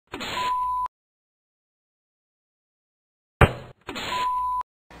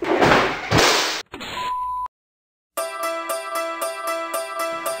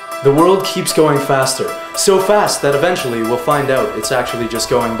The world keeps going faster, so fast that eventually we'll find out it's actually just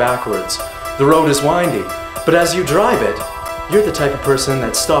going backwards. The road is windy, but as you drive it, you're the type of person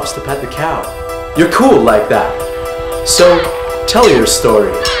that stops to pet the cow. You're cool like that. So, tell your story.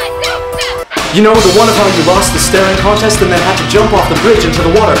 You know, the one of how you lost the staring contest and then had to jump off the bridge into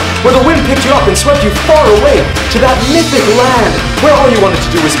the water, where the wind picked you up and swept you far away to that mythic land, where all you wanted to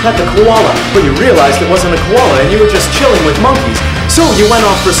do was pet the koala, but you realized it wasn't a koala and you were just chilling with monkeys. So you went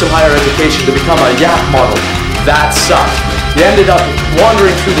off for some higher education to become a yak model. That sucked. You ended up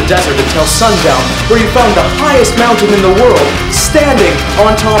wandering through the desert until sundown, where you found the highest mountain in the world, standing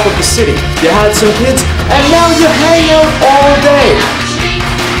on top of the city. You had some kids, and now you hang out all day.